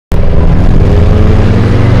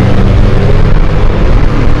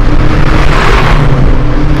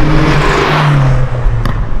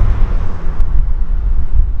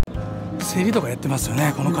ってますよ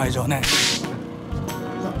ね、この会場ね。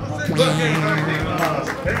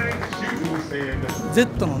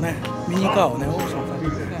Z のねミニカーをねオークションされて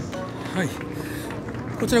ますね。はい、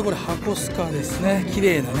こちらこれ箱スカですね。綺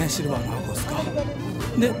麗なねシルバーの箱スカ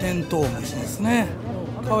でテントウムシですね。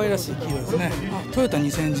可愛らしい黄色ですね。トヨタ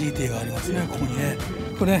 2000GT がありますね、ここにね。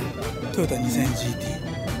これねトヨタ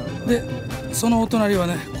 2000GT で、そのお隣は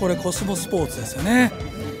ねこれコスモスポーツですよね。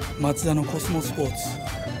マツダのコスモスポーツ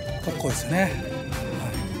かっこいいですよね。は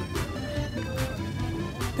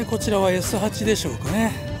い、でこちらは S8 でしょうか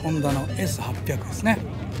ね。ホンダの S800 ですね。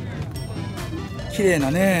綺麗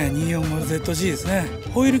なね 240ZG ですね。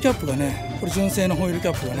ホイールキャップがね、これ純正のホイールキ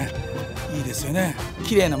ャップがねいいですよね。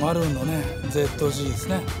綺麗なマルーンのね ZG です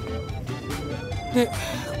ね。で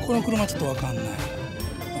この車ちょっとわかんない。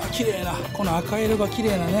綺麗なこの赤色が綺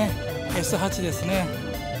麗なね S8 ですね。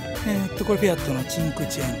これフィアットのチンク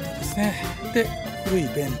チェントですね。で古い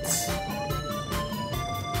ベンツ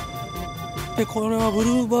で、これはブ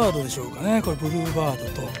ルーバードでしょうかね。これブルーバード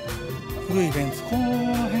と古いベンツ、この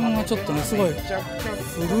辺はちょっとねすごい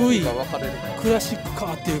古いクラシックカ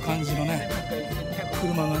ーっていう感じのね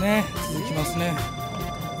車がね続きますね。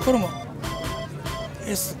これも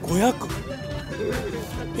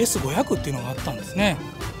S500 っていうのがあったんですね。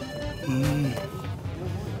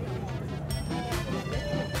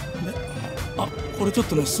これちょっ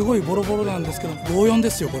とねすごいボロボロなんですけど54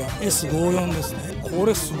ですよ。これ S54 ですね。こ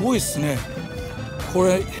れすごいっすね。こ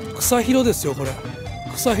れ草広ですよ。これ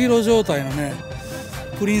草広状態のね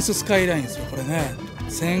プリンススカイラインですよ。これね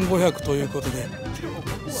1500ということで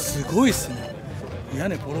すごいっすね。屋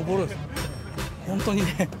根ボロボロです。本当に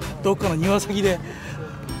ねどっかの庭先で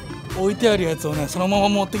置いてあるやつをねそのまま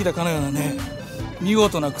持ってきたかのようなね見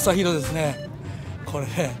事な草広ですね。これ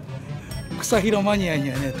ね草広マニアに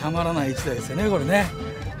はねたまらない一台ですよね。これね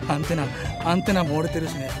アンテナも折れてる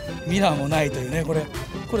しね、ミラーもないというね、これ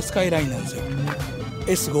スカイラインなんですよ。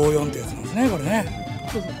 S54 ってやつなんですね。これね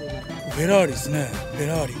フェラーリですね。フェ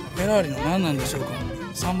ラーリの何なんでしょうか。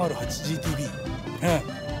 308GTB ね、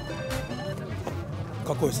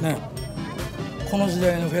かっこいいですね。この時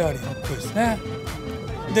代のフェラーリかっこいいですね。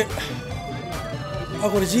で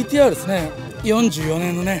これ GTR ですね。44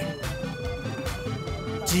年のね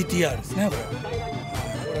GTR ですね。これ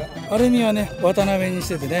アルミはね渡辺にし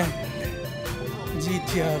ててね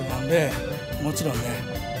GTR なんで、もちろんね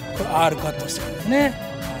これ R カットしてるんですね。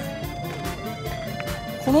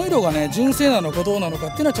この色がね純正なのかどうなのか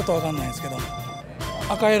っていうのはちょっと分かんないんですけど、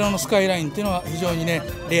赤色のスカイラインっていうのは非常にね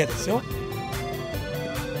レアですよ。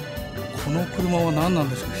この車は何なん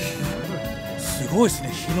でしょう。すごいです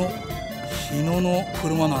ね。日野の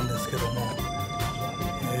車なんですけども、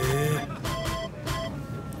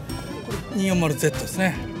これ 240Z です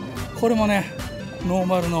ね。これもねノー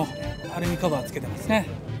マルのアルミカバーつけてますね。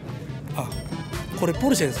これポ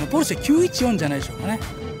ルシェですね。ポルシェ914じゃないでしょうかね、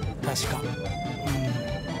確か。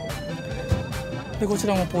でこち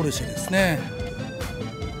らもポルシェですね。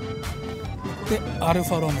でアル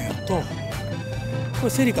ファロメオと、これ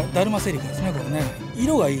セリカ、ダルマセリカですね。これね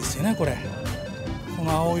色がいいですよね。これこ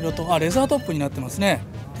の青色とレザートップになってますね。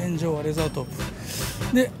天井はレザートッ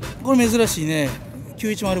プで、これ珍しいね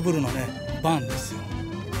910ブルーのねバンですよ。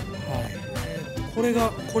こ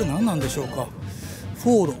れ何なんでしょうか。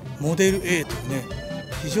フォードモデル A というね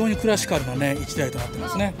非常にクラシカルなね1台となってま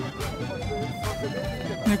すね。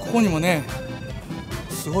でここにもね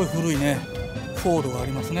すごい古いねフォードがあ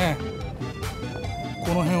りますね。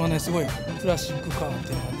この辺はねすごいクラシックカーっ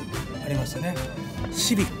ていうのがありますよね。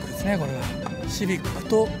シビックですね。これがシビック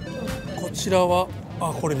と、こちらは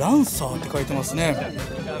これランサーって書いてますね。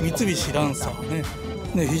三菱ランサー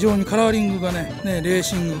ね。非常にカラーリングがねレー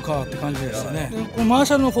シングカーって感じですよね。このマー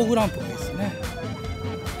シャルのフォグランプがいいですよね。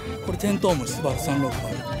これテントウムシスバル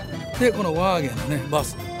360で、このワーゲンのねバ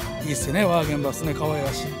スいいですよね。ワーゲンバスね可愛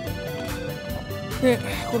らしい。で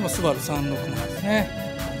これもスバル360ですね。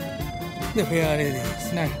でフェアレディで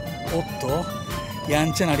すね。おっとや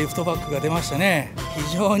んちゃなリフトバックが出ましたね。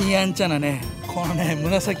非常にやんちゃなねこのね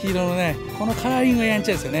紫色のねこのカラーリングがやんち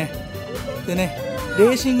ゃですよね。でねレ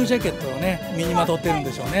ーシングジャケットをね身にまとってるん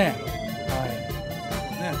でしょうね。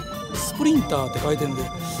スプリンターって書いてるんで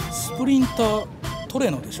スプリンタートレ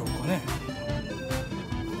ノでしょうかね。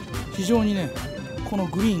非常にねこの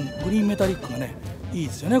グリーンメタリックがねいい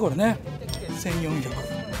ですよね。これね1400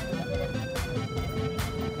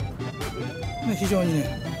ね、非常に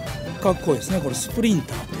ねかっこいいですね。これスプリン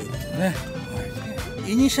ターということでね、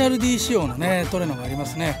イニシャル D 仕様のねトレノがありま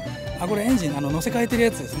すね。これエンジン乗せ替えてる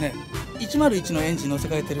やつですね。101のエンジン乗せ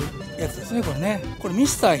替えてるやつですね。これねこれミ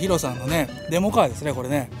スターヒロさんのねデモカーですね。これ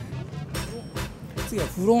ね次は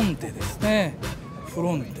フロンテですね。フ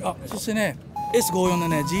ロンテそしてね S54 の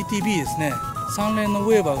ね GTB ですね。3連のウ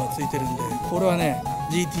ェーバーがついてるんで、これはね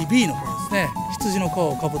GTB の方ですね。羊の皮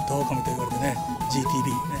をかぶった狼と言われてね GTB ね、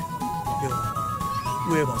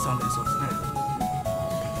ウェーバー3連装ですね。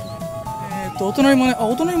お隣もね、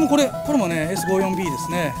お隣もこれもね S54B です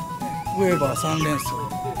ね。ウェーバー3連装。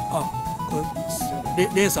これ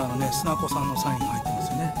レーサーのね砂子さんのサインが入ってま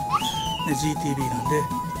すよね。GTB なんで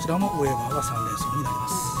こちらもウェーバーが3連装になりま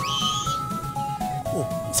す。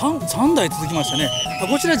3台続きましたね。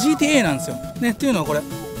こちら GTA なんですよね。っていうのはこれ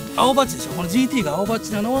青バッチでしょ。この GT が青バッ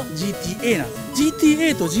チなのは GTA なんです。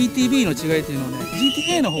 GTA と GTB の違いっていうのはね、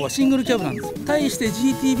 GTA の方はシングルキャブなんですよ。対して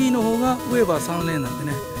GTB の方がウェーバー3連なんで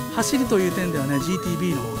ね、走りという点ではね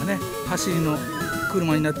GTB の方がね走りの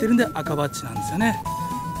車になってるんで赤バッチなんですよね。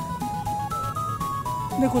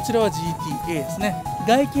でこちらは GTA ですね。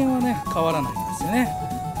外見はね変わらないんですよね。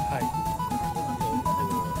はい、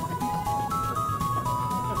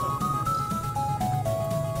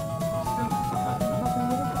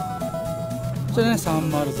こちらね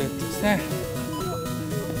 30Z ですね。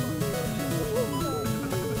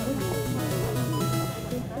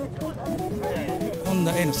ホン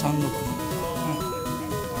ダ N36、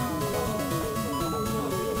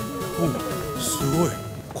すごい。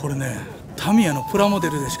これねタミヤのプラモデ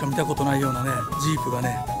ルでしか見たことないようなねジープが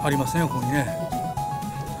ねありますね、ここにね。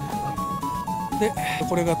で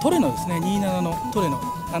これがトレノですね。27のトレノ、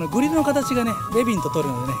グリルの形がねレビンとトレ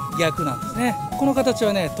ノでね逆なんですね。この形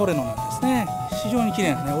はねトレノなんですね。非常に綺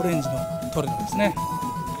麗なねオレンジのトレノですね。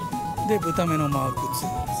で豚目のマーク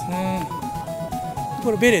2ですね。こ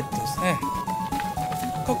れベレットですね。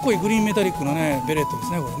かっこいいグリーンメタリックのねベレットです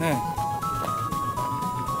ね、これね。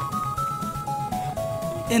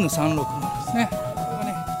N360ですね。これが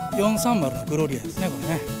ね430のグロリアですね、こ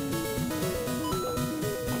れね。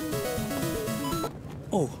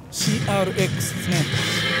CRX ですね。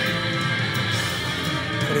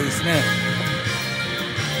これですね。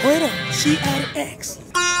おえろ CRX。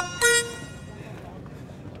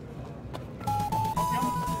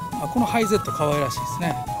このハイゼット可愛らしいです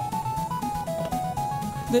ね。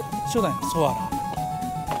で初代のソアラ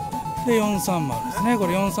で430ですね。こ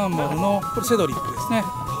れ430のこれセドリックですね。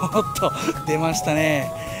おっと出ました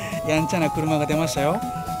ね。やんちゃな車が出ましたよ。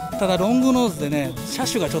ただロングノーズでね車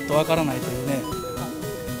種がちょっとわからないというね。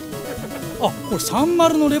これ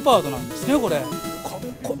30のレパードなんですね。これ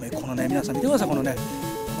このね皆さん見てください。このね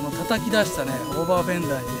この叩き出したねオーバーフェン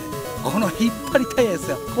ダーにねこの引っ張りたいです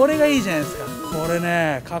よ。これがいいじゃないですか。これ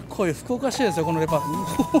ねかっこいい福岡市ですよ、このレパー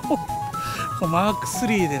ド。マーク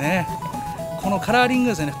3でねこのカラーリング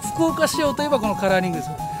ですよね。福岡仕様といえばこのカラーリングです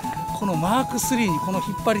よ。このマーク3にこの引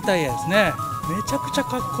っ張りタイヤですね。めちゃくちゃ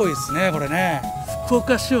かっこいいですね、これね。福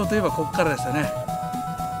岡仕様といえばここからですよね。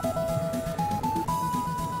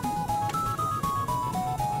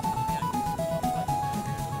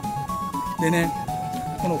でね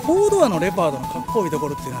この4ドアのレパードのかっこいいとこ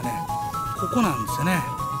ろっていうのはねここなんですよね。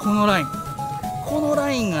このラ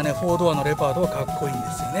インがね4ドアのレパードはかっこいいん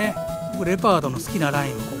ですよね。レパードの好きなラ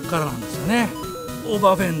インはここからなんですよね。オー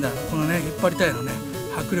バーフェンダーこのね引っ張りタイヤのね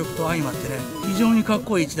迫力と相まってね非常にかっ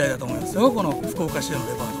こいい1台だと思いますよ、この福岡市のレ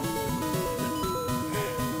パード。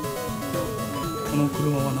この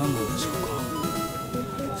車は何なんでしょう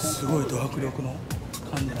か。すごいド迫力の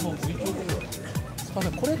感じなんです。こ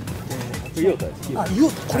れってイオタです。イオ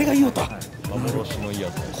タ、これがイオタ。幻のイ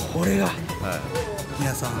オタ。これが、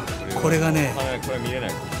皆さんこれがね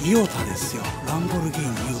イオタですよ。ランボルギ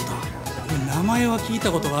ーニイオタ。名前は聞いた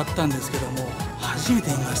ことがあったんですけども初め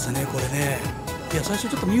て見ましたね、これね。いや最初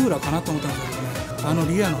ちょっとミューラかなと思ったんですけどね、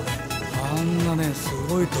リアのねあんなねす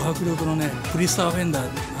ごいド迫力のねクリスターフェンダーな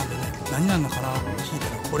んでね何なのかなと聞いた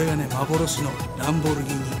らこれがね幻のランボルギー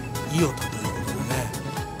ニイオタということで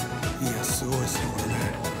ね。いやすごいですね、これね。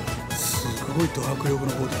すごいド迫力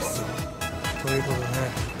のボディですよ。ということでね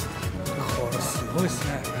これすごいです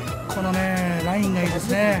ね。このねラインがいいです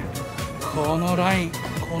ね。このラインに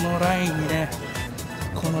ね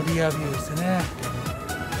このリアビューですね。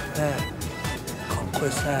かっこいい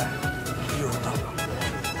ですね。イオタ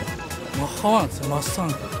マッハワンですよ。マスタン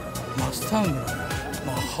グのマ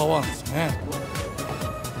ッハワンですね。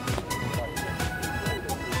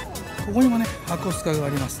ここにもね箱スカがあ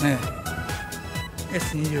りますね。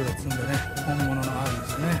 S20 が積んでね本物の R で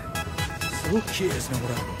すね。すごく綺麗ですね。こ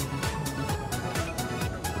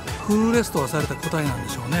れフルレストアされた個体なんで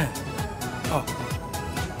しょうね。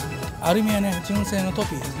アルミはね純正のト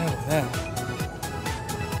ピーですね、これね。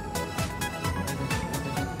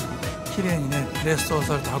綺麗にねレストア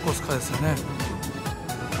された箱スカですよね。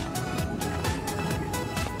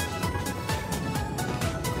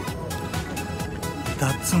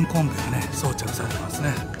ダッツンコンベがね装着されてます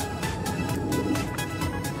ね。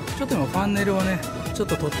ちょっと今ファンネルをねちょっ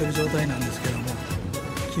と取ってる状態なんですけども、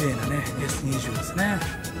綺麗なね S20 ですね。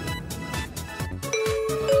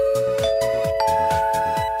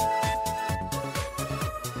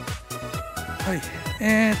は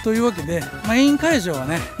い、というわけで、メイン会場は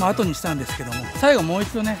ね、後にしたんですけども、最後もう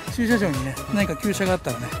一度ね駐車場にね何か旧車があっ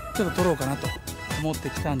たらねちょっと撮ろうかなと思っ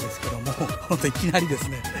てきたんですけども、ほんといきなりです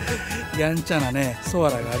ねやんちゃなねソ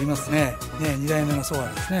アラがありますね。2代目のソア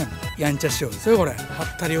ラですね。やんちゃ仕様ですよこれ。ハ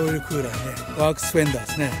ッタリオイルクーラーにねワークスフェンダー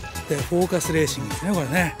ですね。でフォーカスレーシングですねこれ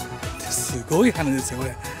ね。すごい羽ですよこ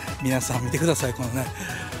れ。皆さん見てくださいこのね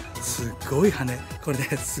すっごい羽、これね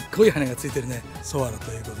すっごい羽がついてるねソアラ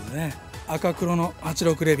ということでね、赤黒の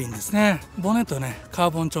86レビンですね。ボネットねカ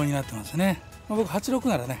ーボン調になってますね。僕86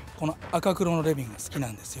ならねこの赤黒のレビンが好きな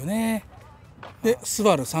んですよね。でス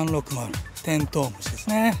バル360テントウムシです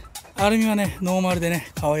ね。アルミはねノーマルでね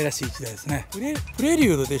可愛らしい1台ですね。プレリ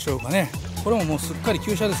ュードでしょうかね。これももうすっかり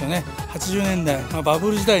旧車ですよね。80年代、バブ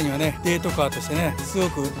ル時代にはねデートカーとしてねすご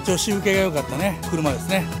く女子受けが良かったね車です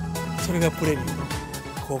ね。それがプレリュード。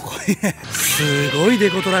ここにねすごいデ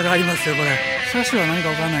コトラがありますよこれ。車種は何か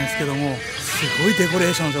分かんないんですけども、すごいデコレ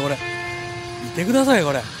ーションですよこれ。見てください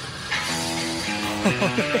これ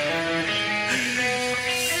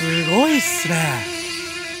すごいっすね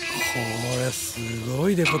これ。すご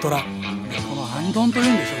いデコトラ。このアンドンとい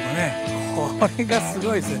うんでしょうかね。これがす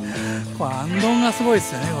ごいですね。これアンドンがすごいで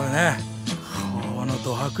すよねこれね。この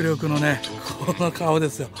ド迫力のねこの顔で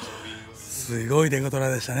すよ。すごいデコトラ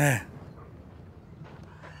でしたね。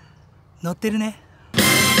乗ってるね。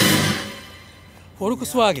フォルク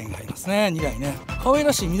スワーゲンがありますね2台ね。可愛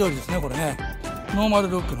らしい緑ですねこれね。ノーマ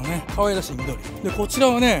ルロックのね可愛らしい緑で、こちら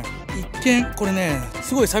はね一見これね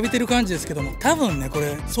すごい錆びてる感じですけども、多分ねこ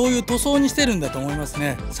れそういう塗装にしてるんだと思います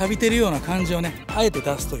ね。錆びてるような感じをねあえて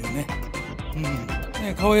出すというね、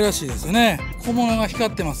ね可愛らしいですよね。小物が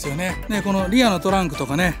光ってますよね。このリアのトランクと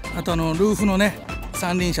かね、あとルーフのね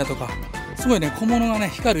三輪車とかすごいね小物がね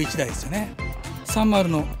光る1台ですよね。30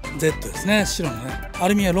の Z ですね。白のねア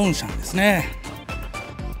ルミはロンシャンですね。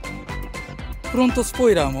フロントスポ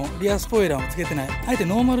イラーもリアスポイラーもつけてない、あえて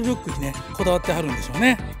ノーマルルックにねこだわってはるんでしょう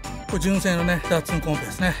ね。これ純正のねダーツンコンペ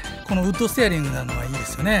ですね。このウッドステアリングなのがいいで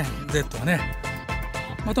すよね Z はね。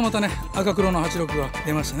またね赤黒の86が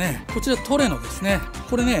出ましたね。こちらトレノですね。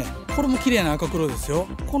これねこれも綺麗な赤黒ですよ。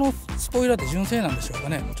このスポイラーって純正なんでしょうか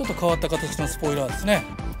ね。ちょっと変わった形のスポイラーですね。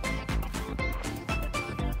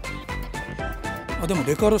でも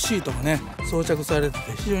レカロシートがね装着されて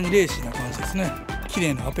て非常にレーシーな感じですね。綺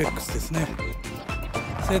麗なアペックスですね。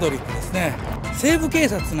セドリックですね。西部警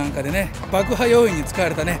察なんかでね爆破要員に使わ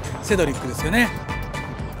れたねセドリックですよね。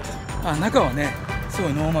中はねすご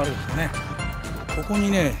いノーマルですよね。ここに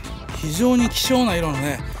ね非常に希少な色の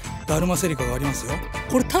ねダルマセリカがありますよ。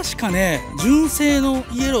これ確かね純正の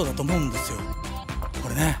イエローだと思うんですよこ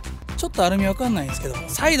れね。ちょっとアルミわかんないんですけど、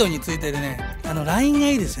サイドについてるねラインが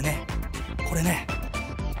いいですよねこれね。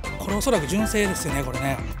これおそらく純正ですよねこれ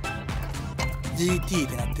ね。 GT っ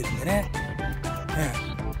てなってるんでね。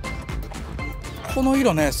この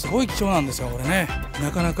色ねすごい貴重なんですよこれね。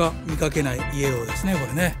なかなか見かけないイエローですねこ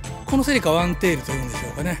れね。このセリカワンテールというんでしょ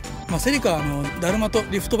うかね。セリカはダルマと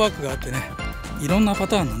リフトバックがあってねいろんなパ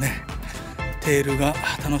ターンのねテールが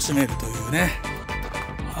楽しめるというね。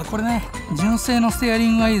これね純正のステアリ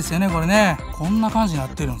ングがいいですよねこれね。こんな感じになっ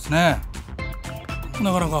てるんですね。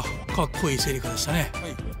なかなかかっこいいセリカでしたね。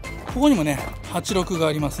ここにもね86が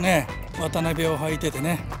ありますね。渡辺を履いてて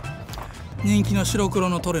ね人気の白黒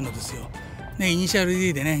のトレノですよね。イニシャル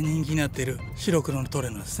D でね人気になっている白黒のトレ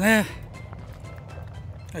ノですね。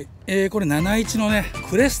はい、これ71のね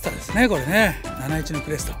クレスタですねこれね。71の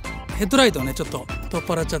クレスタヘッドライトをねちょっと取っ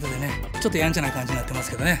払っちゃっててねちょっとやんちゃな感じになってま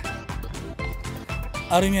すけどね。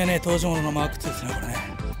アルミはね登場物のマーク2ですねこれね。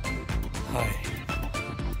は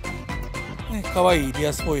いね、かわいいリ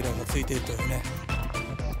アスポイラーがついているというね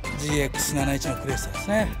GX71 のクレスタです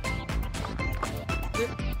ね。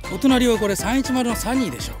でお隣はこれ310のサニ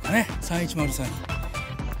ーでしょうかね。310サニー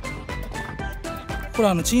こ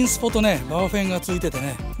れチンスポとねバーフェンがついてて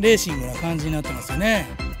ねレーシングな感じになってますよね。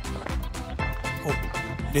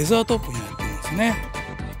レザートップになってるんですね。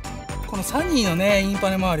このサニーのねインパ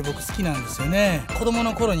ネ周り僕好きなんですよね。子供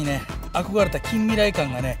の頃にね憧れた近未来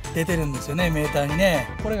感がね出てるんですよねメーターにね。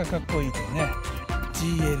これがかっこいいというね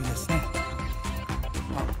GL ですね。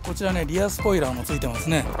こちらねリアスポイラーもついてます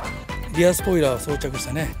ね。リアスポイラーを装着し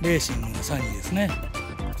たねレーシングのサニーですね。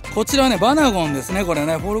こちらはねバナゴンですねこれ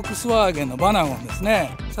ね。フォルクスワーゲンのバナゴンです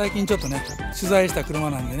ね。最近ちょっとね取材した車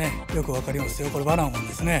なんでねよくわかりますよ。これバナゴン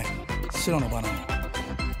ですね。白のバナゴン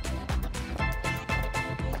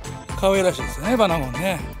可愛らしいですよねバナゴン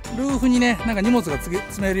ね。ルーフにねなんか荷物が積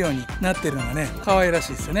めるようになってるのがね可愛らし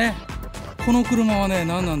いですよね。この車はね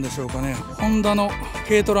何なんでしょうかね。ホンダの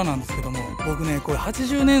軽トラなんですけども、僕ねこれ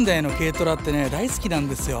80年代の軽トラってね大好きなん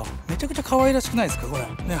ですよ。めちゃくちゃ可愛らしくないですかこ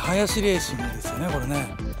れね。林レーシングですよねこれね。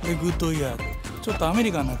でグッドイヤーでちょっとアメ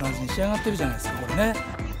リカンな感じに仕上がってるじゃないですかこれね。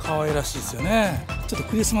可愛らしいですよね。ちょっと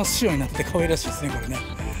クリスマス仕様になってて可愛らしいですねこれね。は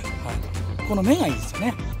い、この目がいいですよ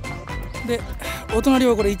ね。でお隣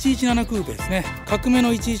はこれ117クーペですね。革命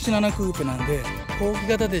の117クーペなんで後期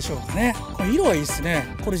型でしょうかね。これ色はいいですね。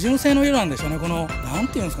これ純正の色なんでしょうね。このなん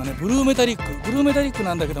ていうんですかね、ブルーメタリック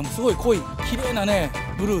なんだけどもすごい濃い綺麗なね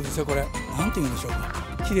ブルーですよこれ。なんていうんでしょう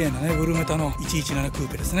か、綺麗なねブルーメタの117クー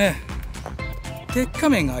ペですね。鉄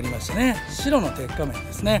仮面がありましたね。白の鉄仮面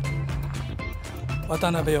ですね。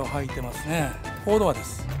渡辺を履いてますね。4ドアで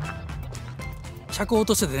す。車高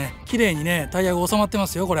としててね綺麗にねタイヤが収まってま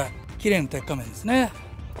すよこれ。綺麗な鉄仮面ですね。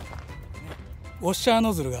ウォッシャー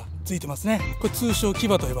ノズルがついてますね。これ通称牙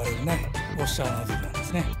と呼ばれるねウォッシャーノズルなんで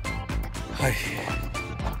すね。はい、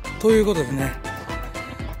ということでね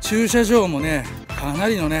駐車場もねかな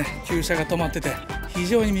りのね旧車が止まってて非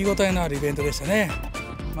常に見応えのあるイベントでしたね。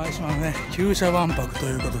舞島のね旧車万博と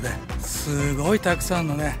いうことですごいたくさん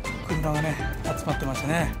のね車がね集まってました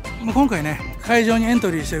ね。今回ね会場にエン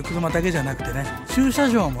トリーしてる車だけじゃなくてね駐車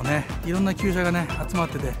場もねいろんな旧車がね集まっ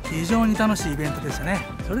てて非常に楽しいイベントでしたね。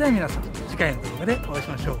それでは皆さん次回の動画でお会いし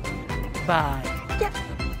ましょう。バイ。